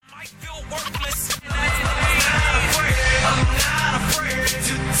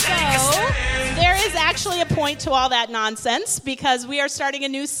a point to all that nonsense because we are starting a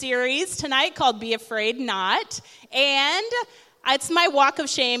new series tonight called Be Afraid Not. And it's my walk of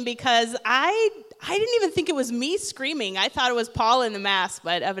shame because I didn't even think it was me screaming. I thought it was Paul in the mask,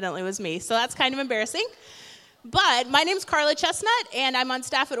 but evidently it was me. So that's kind of embarrassing. But my name's Carla Chestnut, and I'm on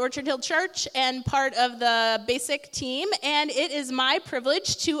staff at Orchard Hill Church and part of the basic team. And it is my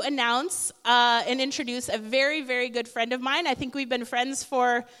privilege to announce and introduce a very, very good friend of mine. I think we've been friends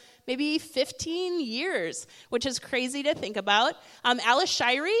for maybe 15 years, which is crazy to think about. Alice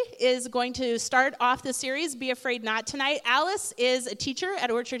Shirey is going to start off the series, Be Afraid Not, tonight. Alice is a teacher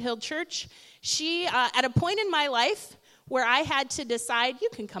at Orchard Hill Church. She, at a point in my life where I had to decide, you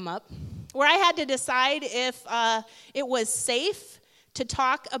can come up, where I had to decide if it was safe to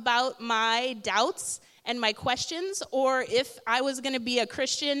talk about my doubts and my questions, or if I was going to be a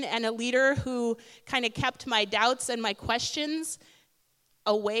Christian and a leader who kind of kept my doubts and my questions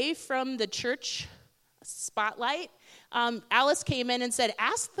away from the church spotlight. Alice came in and said,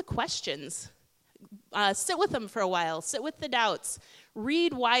 ask the questions. Sit with them for a while. Sit with the doubts.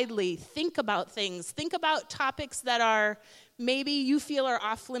 Read widely. Think about things. Think about topics that are maybe you feel are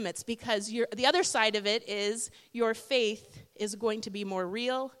off limits, because the other side of it is your faith is going to be more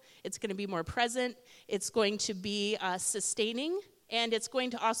real. It's going to be more present. It's going to be sustaining. And it's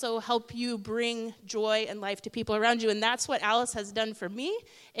going to also help you bring joy and life to people around you. And that's what Alice has done for me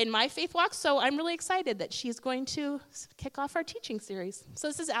in my faith walk. So I'm really excited that she's going to kick off our teaching series. So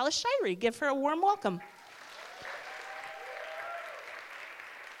this is Alice Shirey. Give her a warm welcome.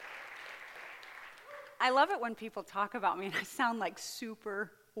 I love it when people talk about me and I sound like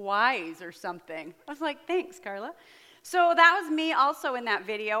super wise or something. I was like, thanks, Carla. So that was me also in that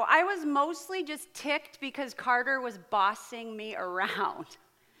video. I was mostly just ticked because Carter was bossing me around.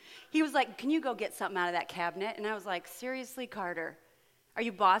 He was like, can you go get something out of that cabinet? And I was like, seriously, Carter, are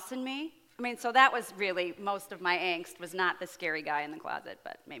you bossing me? I mean, so that was really most of my angst, was not the scary guy in the closet,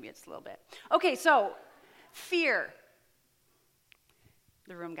 but maybe it's a little bit. Okay, so fear.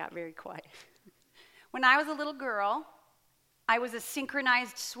 The room got very quiet. When I was a little girl, I was a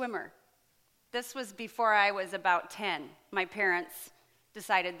synchronized swimmer. This was before I was about 10. My parents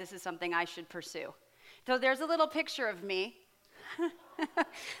decided this is something I should pursue. So there's a little picture of me.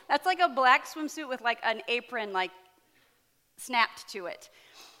 That's like a black swimsuit with like an apron like snapped to it.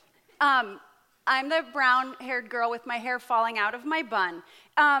 I'm the brown-haired girl with my hair falling out of my bun.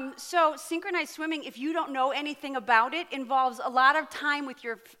 So synchronized swimming, if you don't know anything about it, involves a lot of time with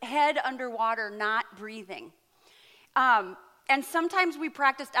your head underwater, not breathing. And sometimes we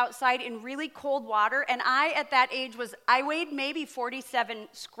practiced outside in really cold water, and I, at that age, I weighed maybe 47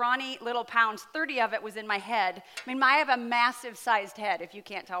 scrawny little pounds. 30 of it was in my head. I mean, I have a massive-sized head, if you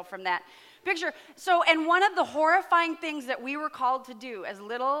can't tell from that picture. So, and one of the horrifying things that we were called to do as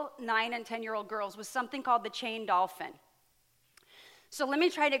little 9 and 10-year-old girls was something called the chain dolphin. So let me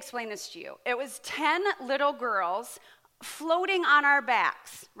try to explain this to you. It was 10 little girls floating on our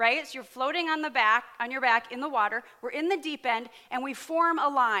backs, right? So you're floating on your back in the water. We're in the deep end, and we form a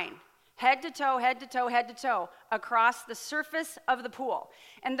line, head to toe, head to toe, head to toe, across the surface of the pool.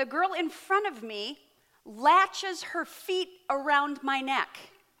 And the girl in front of me latches her feet around my neck.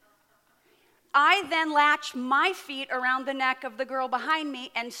 I then latch my feet around the neck of the girl behind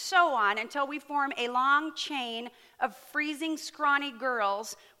me, and so on until we form a long chain of freezing, scrawny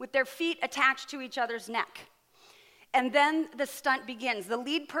girls with their feet attached to each other's neck. And then the stunt begins. The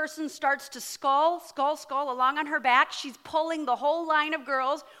lead person starts to skull along on her back. She's pulling the whole line of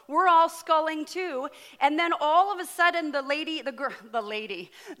girls. We're all sculling too. And then all of a sudden, the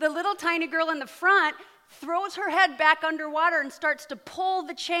little tiny girl in the front throws her head back underwater and starts to pull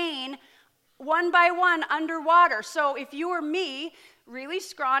the chain one by one underwater. So if you were me, really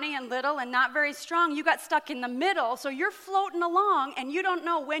scrawny and little and not very strong, you got stuck in the middle. So you're floating along and you don't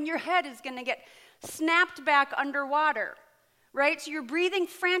know when your head is going to get snapped back underwater, right? So you're breathing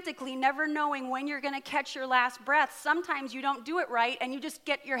frantically, never knowing when you're going to catch your last breath. Sometimes you don't do it right, and you just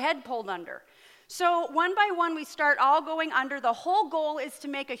get your head pulled under. So one by one, we start all going under. The whole goal is to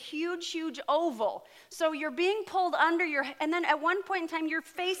make a huge, huge oval. So you're being pulled under and then at one point in time, you're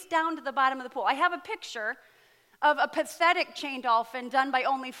face down to the bottom of the pool. I have a picture of a pathetic chain dolphin done by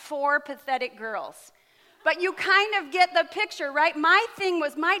only 4 pathetic girls. But you kind of get the picture, right? My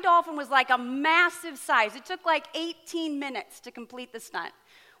dolphin was like a massive size. It took like 18 minutes to complete the stunt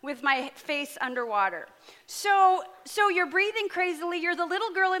with my face underwater. So you're breathing crazily. You're the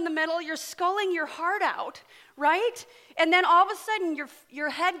little girl in the middle. You're sculling your heart out, right? And then all of a sudden, your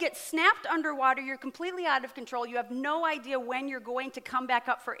head gets snapped underwater. You're completely out of control. You have no idea when you're going to come back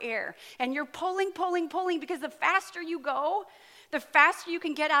up for air. And you're pulling, because the faster you go, the faster you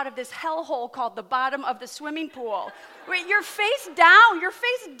can get out of this hellhole called the bottom of the swimming pool. You're face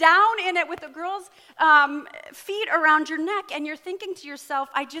down in it with the girl's feet around your neck, and you're thinking to yourself,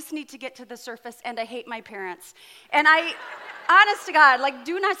 I just need to get to the surface, and I hate my parents. And honest to God, like,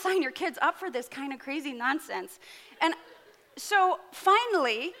 do not sign your kids up for this kind of crazy nonsense. And so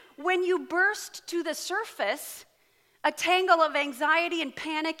finally, when you burst to the surface, a tangle of anxiety and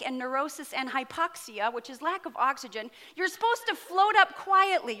panic and neurosis and hypoxia, which is lack of oxygen, you're supposed to float up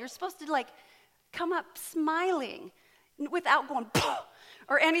quietly. You're supposed to, like, come up smiling without going,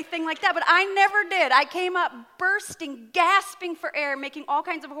 or anything like that. But I never did. I came up bursting, gasping for air, making all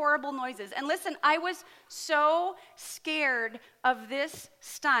kinds of horrible noises. And listen, I was so scared of this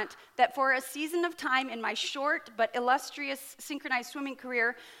stunt that for a season of time in my short but illustrious synchronized swimming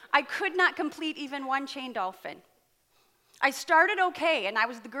career, I could not complete even one chain dolphin. I started okay, and I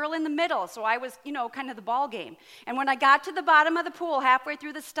was the girl in the middle, so I was, kind of the ball game. And when I got to the bottom of the pool, halfway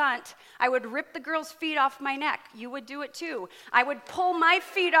through the stunt, I would rip the girl's feet off my neck. You would do it too. I would pull my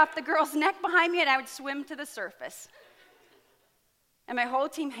feet off the girl's neck behind me, and I would swim to the surface. And my whole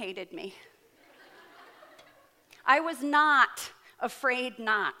team hated me. I was not afraid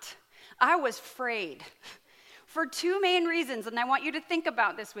not. I was frayed. For two main reasons, and I want you to think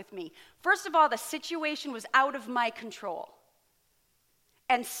about this with me. First of all, the situation was out of my control.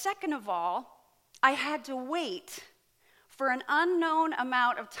 And second of all, I had to wait for an unknown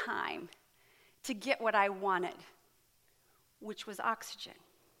amount of time to get what I wanted, which was oxygen.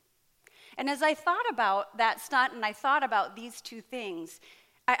 And as I thought about that stunt and I thought about these two things,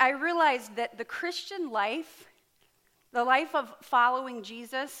 I realized that the Christian life, the life of following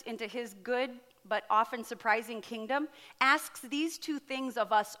Jesus into his good but often surprising kingdom, asks these two things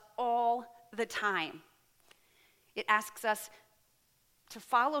of us all the time. It asks us to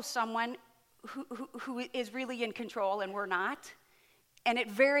follow someone who is really in control and we're not, and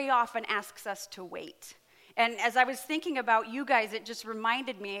it very often asks us to wait. And as I was thinking about you guys, it just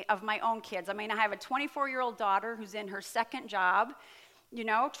reminded me of my own kids. I mean, I have a 24-year-old daughter who's in her second job,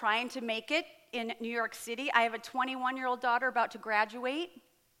 trying to make it in New York City. I have a 21-year-old daughter about to graduate.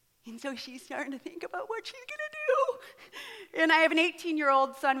 And so she's starting to think about what she's going to do. And I have an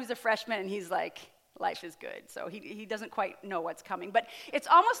 18-year-old son who's a freshman, and he's like, life is good. So he doesn't quite know what's coming. But it's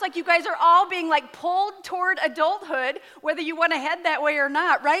almost like you guys are all being, like, pulled toward adulthood, whether you want to head that way or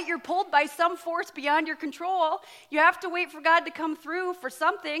not, right? You're pulled by some force beyond your control. You have to wait for God to come through for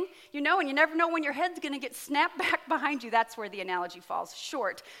something, and you never know when your head's going to get snapped back behind you. That's where the analogy falls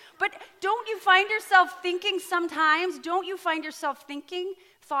short. But don't you find yourself thinking sometimes,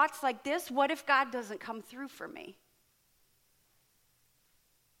 thoughts like this? What if God doesn't come through for me?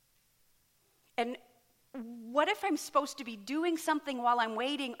 And what if I'm supposed to be doing something while I'm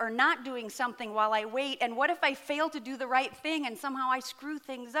waiting or not doing something while I wait? And what if I fail to do the right thing and somehow I screw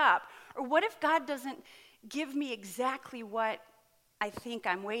things up? Or what if God doesn't give me exactly what I think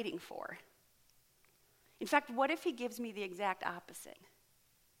I'm waiting for? In fact, what if he gives me the exact opposite?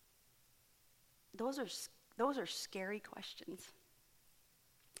 Those are scary questions.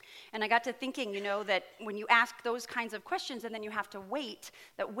 And I got to thinking, that when you ask those kinds of questions and then you have to wait,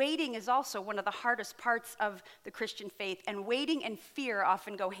 that waiting is also one of the hardest parts of the Christian faith, and waiting and fear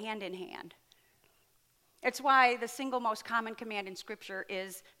often go hand in hand. It's why the single most common command in Scripture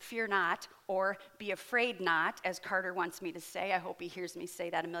is fear not, or be afraid not, as Carter wants me to say. I hope he hears me say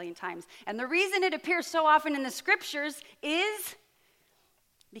that a million times. And the reason it appears so often in the Scriptures is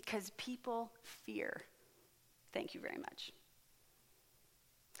because people fear. Thank you very much.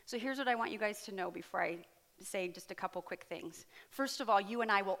 So here's what I want you guys to know before I say just a couple quick things. First of all, you and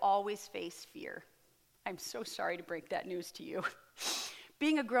I will always face fear. I'm so sorry to break that news to you.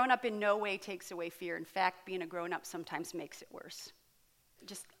 Being a grown-up in no way takes away fear. In fact, being a grown-up sometimes makes it worse.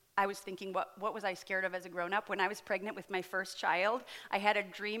 I was thinking, what was I scared of as a grown-up? When I was pregnant with my first child, I had a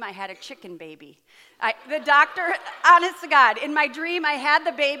dream I had a chicken baby. The doctor, honest to God, in my dream, I had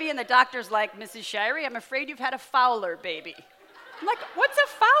the baby, and the doctor's like, Mrs. Shirey, I'm afraid you've had a Fowler baby. I'm like, what's a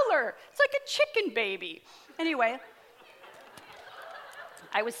Fowler? It's like a chicken baby. Anyway,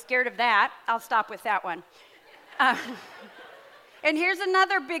 I was scared of that. I'll stop with that one. And here's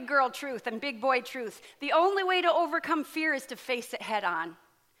another big girl truth and big boy truth. The only way to overcome fear is to face it head on.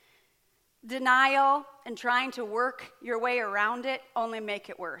 Denial and trying to work your way around it only make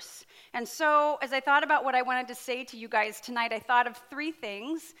it worse. And so as I thought about what I wanted to say to you guys tonight, I thought of three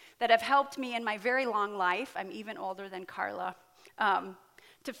things that have helped me in my very long life. I'm even older than Carla.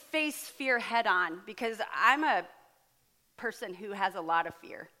 To face fear head on, because I'm a person who has a lot of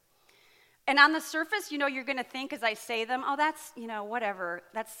fear. And on the surface, you're going to think as I say them, oh, that's, whatever.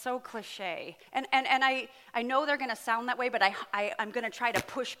 That's so cliche. And I know they're going to sound that way, but I'm going to try to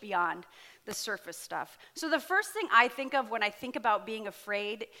push beyond the surface stuff. So the first thing I think of when I think about being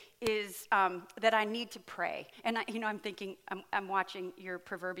afraid is that I need to pray. And, I'm thinking, I'm watching your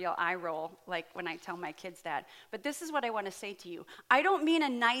proverbial eye roll, like when I tell my kids that. But this is what I want to say to you. I don't mean a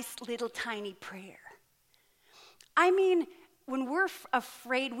nice little tiny prayer. I mean, when we're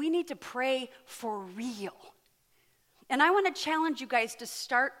afraid, we need to pray for real. And I want to challenge you guys to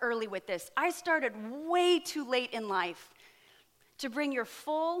start early with this. I started way too late in life to bring your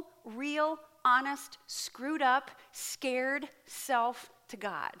full, real, honest, screwed up, scared self to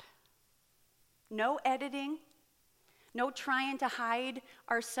God. No editing, no trying to hide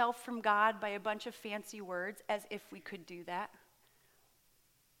ourselves from God by a bunch of fancy words, as if we could do that.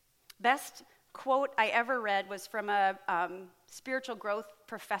 Best quote I ever read was from a spiritual growth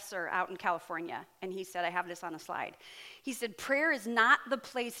professor out in California, and he said, I have this on a slide. He said, prayer is not the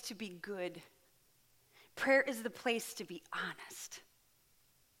place to be good. Prayer is the place to be honest.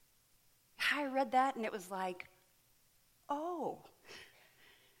 I read that, and it was like, oh,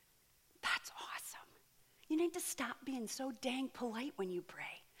 that's awesome. You need to stop being so dang polite when you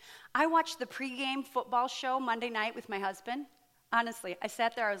pray. I watched the pregame football show Monday night with my husband. Honestly, I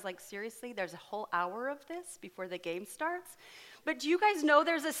sat there, I was like, seriously, there's a whole hour of this before the game starts? But do you guys know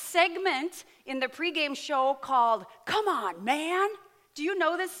there's a segment in the pregame show called, Come On, Man? Do you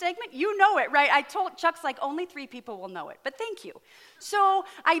know this segment? You know it, right? I told Chuck's like, only 3 people will know it, but thank you. So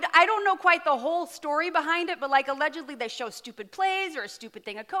I don't know quite the whole story behind it, but like allegedly they show stupid plays or a stupid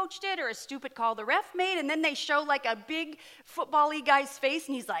thing a coach did or a stupid call the ref made, and then they show like a big football-y guy's face,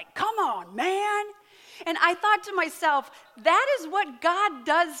 and he's like, come on, man. And I thought to myself, that is what God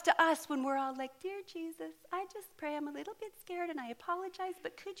does to us when we're all like, dear Jesus, I just pray I'm a little bit scared and I apologize,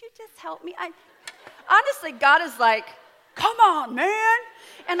 but could you just help me? Honestly, God is like, come on, man.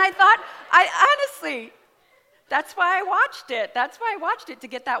 And I thought, honestly, that's why I watched it. That's why I watched it, to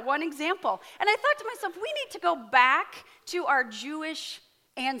get that one example. And I thought to myself, we need to go back to our Jewish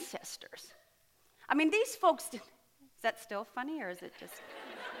ancestors. I mean, these folks, is that still funny, or is it just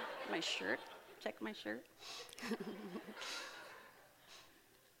my shirt? Check my shirt.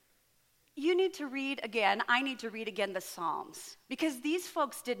 You need to read again, I need to read again the Psalms, because these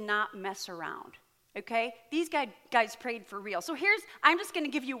folks did not mess around, okay? These guys prayed for real. So I'm just going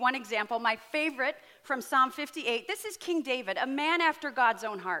to give you one example, my favorite from Psalm 58. This is King David, a man after God's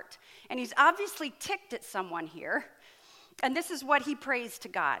own heart. And he's obviously ticked at someone here. And this is what he prays to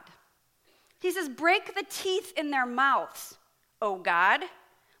God. He says, break the teeth in their mouths, O God.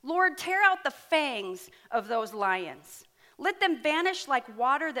 Lord, tear out the fangs of those lions. Let them vanish like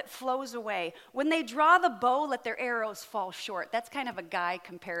water that flows away. When they draw the bow, let their arrows fall short. That's kind of a guy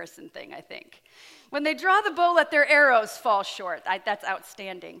comparison thing, I think. When they draw the bow, let their arrows fall short. That's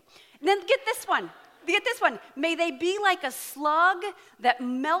outstanding. And then get this one. May they be like a slug that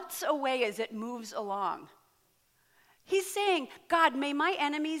melts away as it moves along. He's saying, God, may my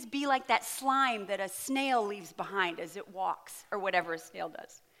enemies be like that slime that a snail leaves behind as it walks, or whatever a snail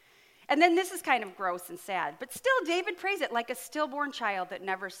does. And then this is kind of gross and sad, but still David prays it like a stillborn child that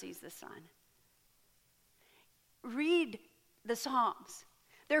never sees the sun. Read the Psalms.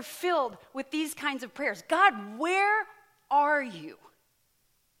 They're filled with these kinds of prayers. God, where are you?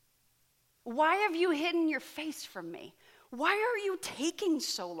 Why have you hidden your face from me? Why are you taking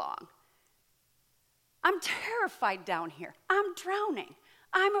so long? I'm terrified down here. I'm drowning.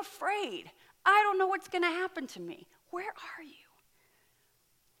 I'm afraid. I don't know what's going to happen to me. Where are you?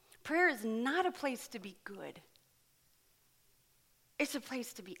 Prayer is not a place to be good. It's a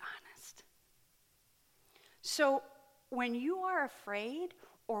place to be honest. So when you are afraid,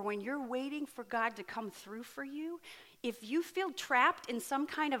 or when you're waiting for God to come through for you, if you feel trapped in some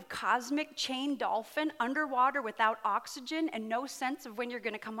kind of cosmic chain dolphin underwater without oxygen and no sense of when you're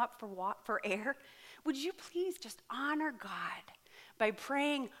going to come up for air, would you please just honor God by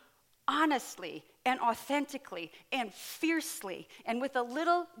praying honestly and authentically and fiercely and with a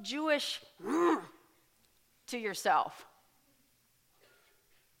little Jewish to yourself?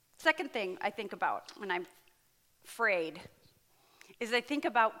 Second thing I think about when I'm afraid is I think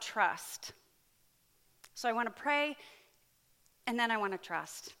about trust. So I want to pray, and then I want to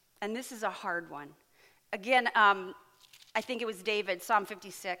trust. And this is a hard one. Again, I think it was David, Psalm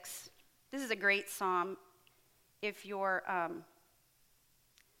 56. This is a great psalm. If you're,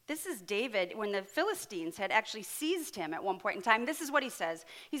 this is David when the Philistines had actually seized him at one point in time. This is what he says.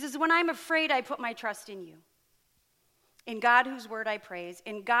 He says, when I'm afraid, I put my trust in you. In God, whose word I praise.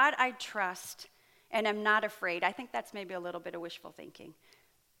 In God I trust and am not afraid. I think that's maybe a little bit of wishful thinking.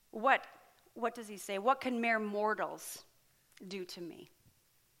 What what does he say? What can mere mortals do to me?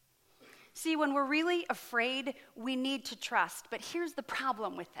 See, when we're really afraid, we need to trust. But here's the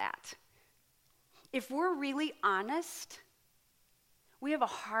problem with that. If we're really honest, we have a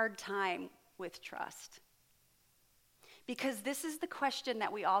hard time with trust. Because this is the question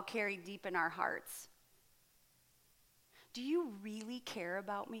that we all carry deep in our hearts. Do you really care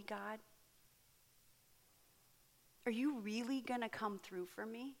about me, God? Are you really going to come through for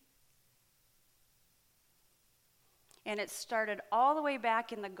me? And it started all the way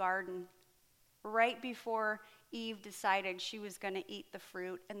back in the garden, right before Eve decided she was going to eat the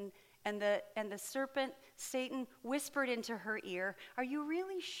fruit. And the serpent, Satan, whispered into her ear, "Are you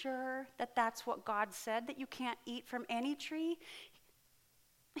really sure that that's what God said, that you can't eat from any tree?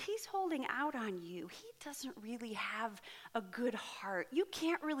 He's holding out on you. He doesn't really have a good heart. You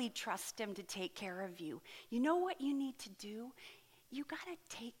can't really trust him to take care of you. You know what you need to do? You got to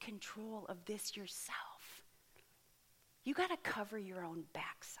take control of this yourself. You got to cover your own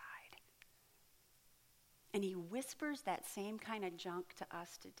backside." And he whispers that same kind of junk to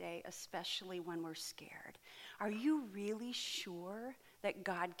us today, especially when we're scared. Are you really sure that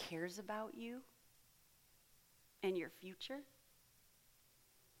God cares about you and your future?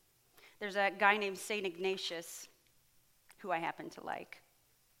 There's a guy named St. Ignatius, who I happen to like,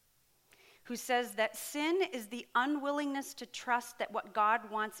 who says that sin is the unwillingness to trust that what God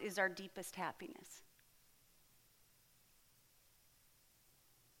wants is our deepest happiness.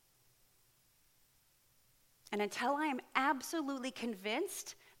 And until I am absolutely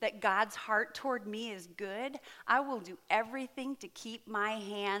convinced that God's heart toward me is good, I will do everything to keep my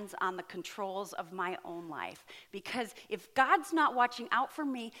hands on the controls of my own life. Because if God's not watching out for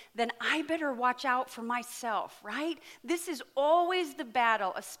me, then I better watch out for myself, right? This is always the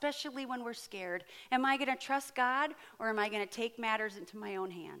battle, especially when we're scared. Am I going to trust God, or am I going to take matters into my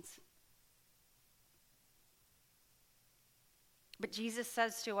own hands? But Jesus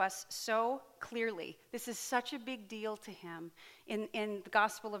says to us so clearly, this is such a big deal to him. In the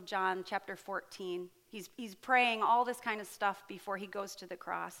Gospel of John, chapter 14, he's praying all this kind of stuff before he goes to the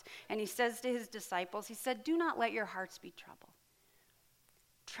cross. And he says to his disciples, he said, "Do not let your hearts be troubled.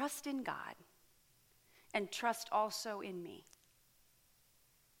 Trust in God, and trust also in me."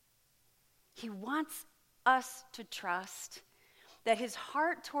 He wants us to trust that his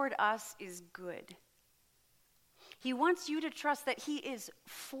heart toward us is good. He wants you to trust that he is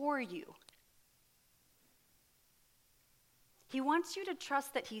for you. He wants you to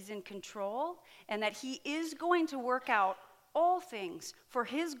trust that he's in control and that he is going to work out all things for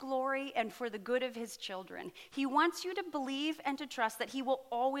his glory and for the good of his children. He wants you to believe and to trust that he will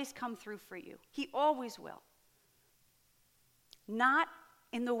always come through for you. He always will. Not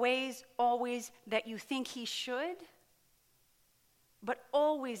in the ways always that you think he should, but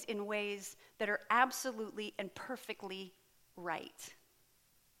always in ways that are absolutely and perfectly right.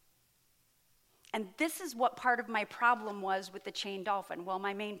 And this is what part of my problem was with the chain dolphin. Well,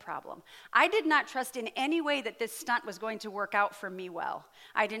 my main problem. I did not trust in any way that this stunt was going to work out for me well.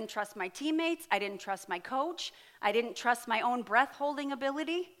 I didn't trust my teammates. I didn't trust my coach. I didn't trust my own breath-holding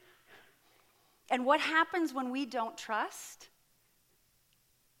ability. And what happens when we don't trust?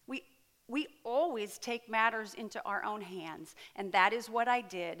 We always take matters into our own hands, and that is what I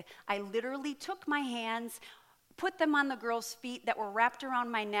did. I literally took my hands, put them on the girl's feet that were wrapped around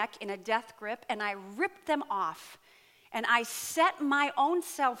my neck in a death grip, and I ripped them off. And I set my own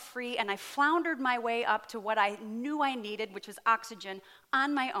self free, and I floundered my way up to what I knew I needed, which was oxygen,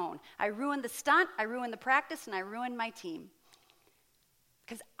 on my own. I ruined the stunt, I ruined the practice, and I ruined my team.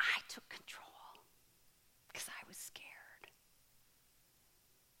 Because I took control. Because I was scared.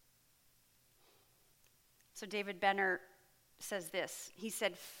 So David Benner says this. He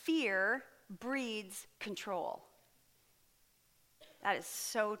said, "Fear breeds control." That is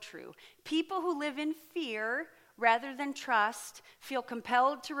so true. People who live in fear rather than trust feel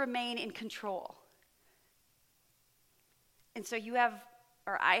compelled to remain in control. And so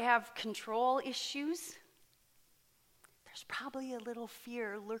I have control issues. There's probably a little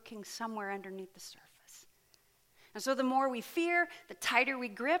fear lurking somewhere underneath the surface. And so the more we fear, the tighter we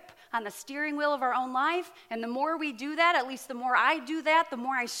grip on the steering wheel of our own life. And the more we do that, at least the more I do that, the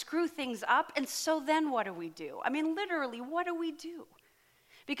more I screw things up. And so then what do? I mean, literally, what do?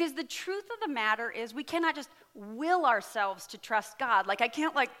 Because the truth of the matter is we cannot just will ourselves to trust God. Like I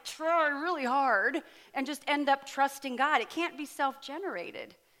can't try really hard and just end up trusting God. It can't be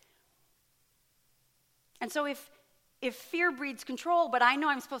self-generated. And so if fear breeds control, but I know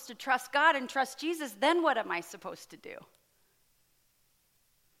I'm supposed to trust God and trust Jesus, then what am I supposed to do?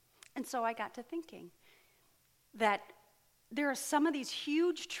 And so I got to thinking that there are some of these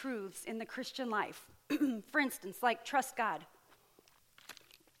huge truths in the Christian life. For instance, like trust God,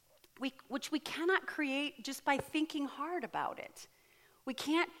 which we cannot create just by thinking hard about it. We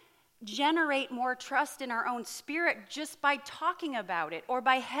can't generate more trust in our own spirit just by talking about it or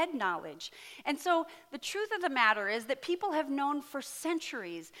by head knowledge. And so the truth of the matter is that people have known for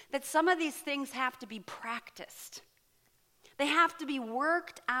centuries that some of these things have to be practiced. They have to be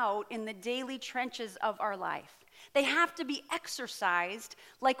worked out in the daily trenches of our life. They have to be exercised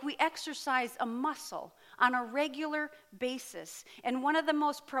like we exercise a muscle on a regular basis. And one of the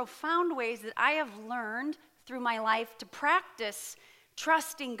most profound ways that I have learned through my life to practice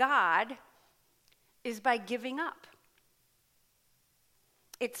trusting God is by giving up.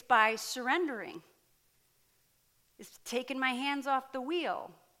 It's by surrendering. It's taking my hands off the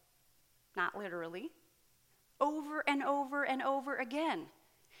wheel, not literally, over and over and over again.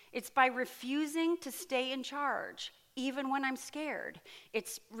 It's by refusing to stay in charge, even when I'm scared.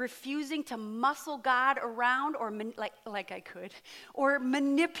 It's refusing to muscle God around or like I could, or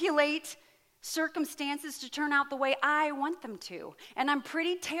manipulate circumstances to turn out the way I want them to. And I'm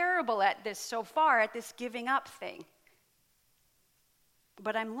pretty terrible at this so far, at this giving up thing.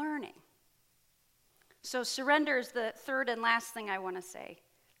 But I'm learning. So surrender is the third and last thing I want to say.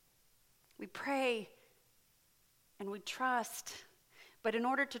 We pray and we trust. But in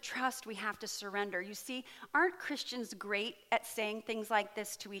order to trust, we have to surrender. You see, aren't Christians great at saying things like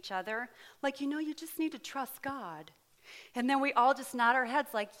this to each other? Like, you just need to trust God. And then we all just nod our heads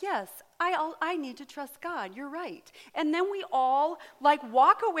like, yes, I need to trust God. You're right. And then we all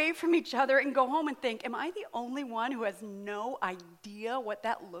walk away from each other and go home and think, am I the only one who has no idea what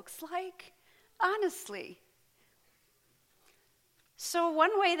that looks like? Honestly. So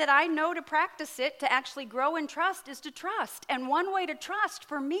one way that I know to practice it, to actually grow in trust, is to trust. And one way to trust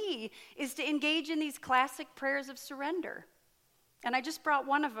for me is to engage in these classic prayers of surrender. And I just brought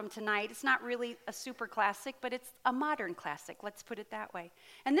one of them tonight. It's not really a super classic, but it's a modern classic. Let's put it that way.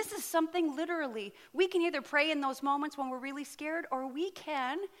 And this is something literally, we can either pray in those moments when we're really scared, or we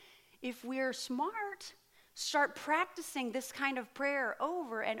can, if we're smart, start practicing this kind of prayer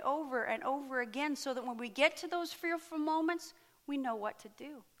over and over and over again so that when we get to those fearful moments, we know what to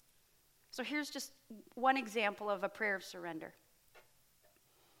do. So here's just one example of a prayer of surrender.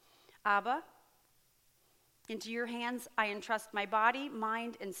 Abba, into your hands I entrust my body,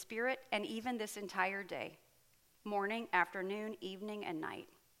 mind, and spirit, and even this entire day, morning, afternoon, evening, and night.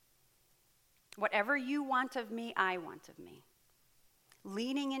 Whatever you want of me, I want of me.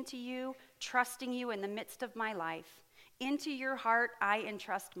 Leaning into you, trusting you in the midst of my life. Into your heart I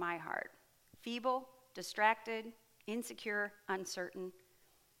entrust my heart. Feeble, distracted, insecure, uncertain.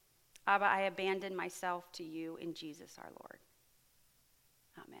 Abba, I abandon myself to you in Jesus our Lord.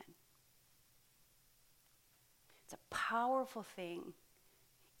 Amen. It's a powerful thing,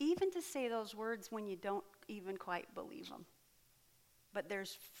 even to say those words when you don't even quite believe them. But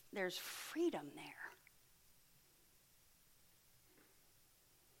there's freedom there.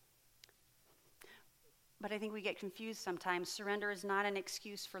 But I think we get confused sometimes. Surrender is not an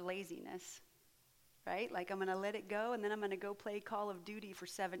excuse for laziness, right? Like I'm going to let it go, and then I'm going to go play Call of Duty for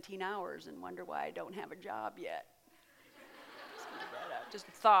 17 hours and wonder why I don't have a job yet. Just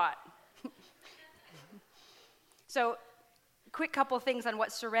a thought. So, quick couple things on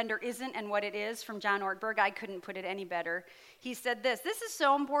what surrender isn't and what it is from John Ortberg. I couldn't put it any better. He said this. This is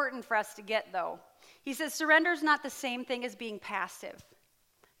so important for us to get, though. He says, surrender is not the same thing as being passive.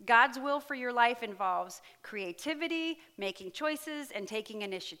 God's will for your life involves creativity, making choices, and taking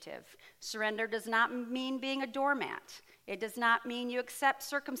initiative. Surrender does not mean being a doormat. It does not mean you accept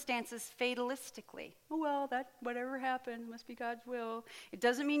circumstances fatalistically. Oh, well, that whatever happened must be God's will. It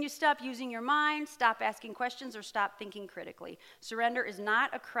doesn't mean you stop using your mind, stop asking questions, or stop thinking critically. Surrender is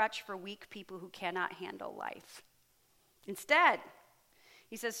not a crutch for weak people who cannot handle life. Instead,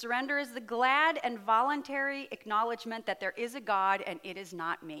 he says, surrender is the glad and voluntary acknowledgement that there is a God and it is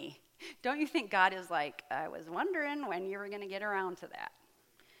not me. Don't you think God is like, I was wondering when you were going to get around to that?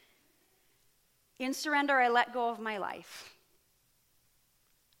 In surrender, I let go of my life.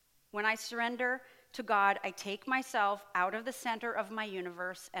 When I surrender to God, I take myself out of the center of my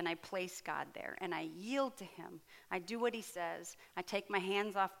universe and I place God there and I yield to him. I do what he says. I take my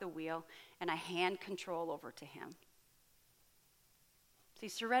hands off the wheel and I hand control over to him. See,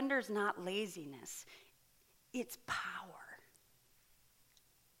 surrender is not laziness. It's power.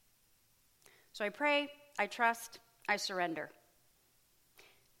 So I pray, I trust, I surrender.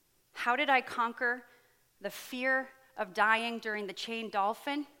 How did I conquer the fear of dying during the chained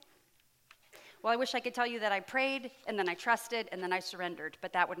dolphin? Well, I wish I could tell you that I prayed, and then I trusted, and then I surrendered,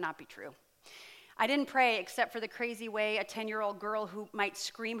 but that would not be true. I didn't pray except for the crazy way a 10-year-old girl who might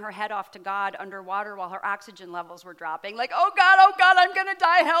scream her head off to God underwater while her oxygen levels were dropping. Like, oh God, I'm going to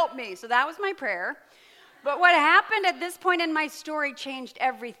die, help me. So that was my prayer. But what happened at this point in my story changed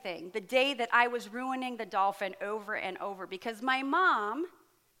everything. The day that I was ruining the dolphin over and over because my mom,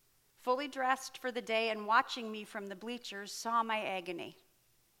 fully dressed for the day and watching me from the bleachers, saw my agony.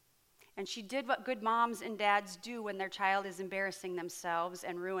 And she did what good moms and dads do when their child is embarrassing themselves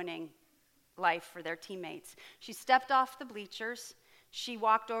and ruining life for their teammates. She stepped off the bleachers, she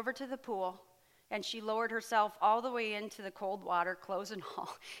walked over to the pool, and she lowered herself all the way into the cold water, clothes and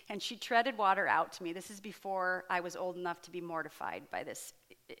all, and she treaded water out to me. This is before I was old enough to be mortified by this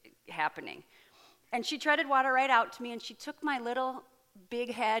happening. And she treaded water right out to me, and she took my little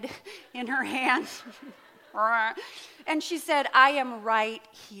big head in her hand, and she said, I am right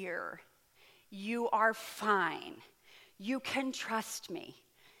here. You are fine. You can trust me.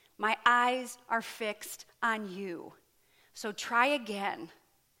 My eyes are fixed on you. So try again.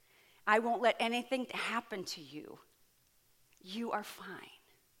 I won't let anything happen to you. You are fine.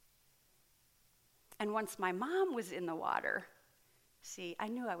 And once my mom was in the water, see, I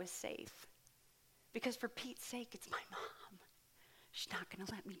knew I was safe. Because for Pete's sake, it's my mom. She's not going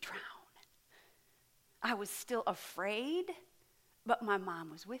to let me drown. I was still afraid, but my mom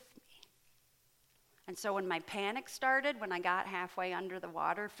was with me. And so when my panic started, when I got halfway under the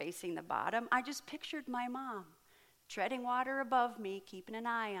water facing the bottom, I just pictured my mom treading water above me, keeping an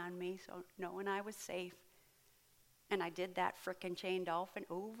eye on me, so knowing I was safe. And I did that frickin' chain dolphin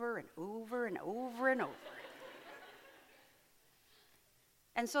over and over and over and over.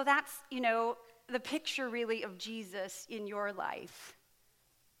 And so that's, the picture really of Jesus in your life.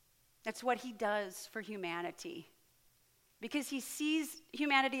 That's what he does for humanity. Because he sees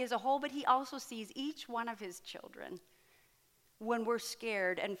humanity as a whole, but he also sees each one of his children when we're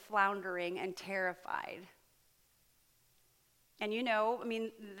scared and floundering and terrified. And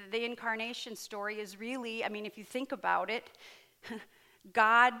the incarnation story is really, if you think about it,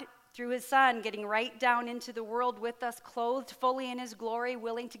 God, through his son, getting right down into the world with us, clothed fully in his glory,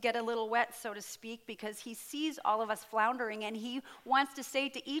 willing to get a little wet, so to speak, because he sees all of us floundering, and he wants to say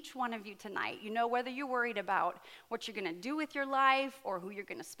to each one of you tonight, whether you're worried about what you're going to do with your life, or who you're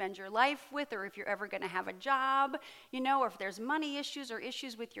going to spend your life with, or if you're ever going to have a job, or if there's money issues or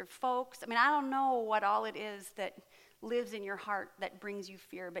issues with your folks. I don't know what all it is that lives in your heart that brings you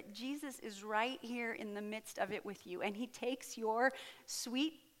fear, but Jesus is right here in the midst of it with you, and he takes your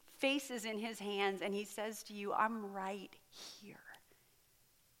sweet faces in his hands, and he says to you, I'm right here.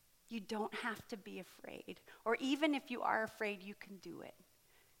 You don't have to be afraid. Or even if you are afraid, you can do it.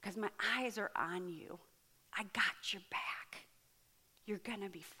 Because my eyes are on you. I got your back. You're going to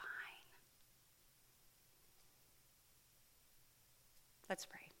be fine. Let's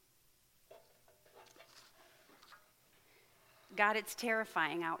pray. God, it's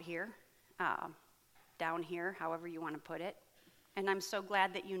terrifying out here, down here, however you want to put it. And I'm so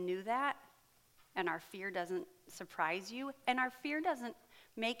glad that you knew that, and our fear doesn't surprise you, and our fear doesn't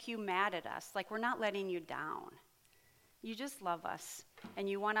make you mad at us, like we're not letting you down. You just love us, and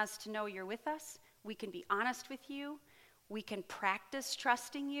you want us to know you're with us. We can be honest with you. We can practice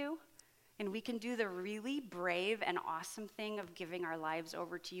trusting you, and we can do the really brave and awesome thing of giving our lives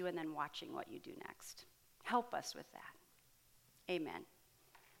over to you and then watching what you do next. Help us with that. Amen.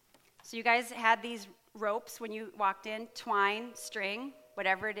 So you guys had these ropes when you walked in, twine, string,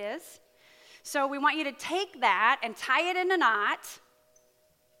 whatever it is. So we want you to take that and tie it in a knot.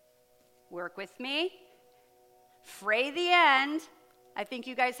 Work with me. Fray the end. I think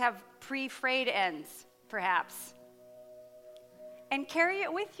you guys have pre-frayed ends, perhaps. And carry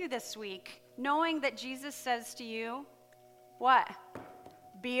it with you this week, knowing that Jesus says to you, what?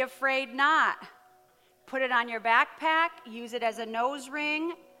 Be afraid not. Put it on your backpack, use it as a nose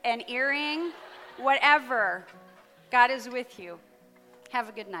ring, an earring, whatever. God is with you. Have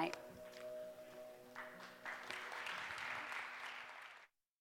a good night.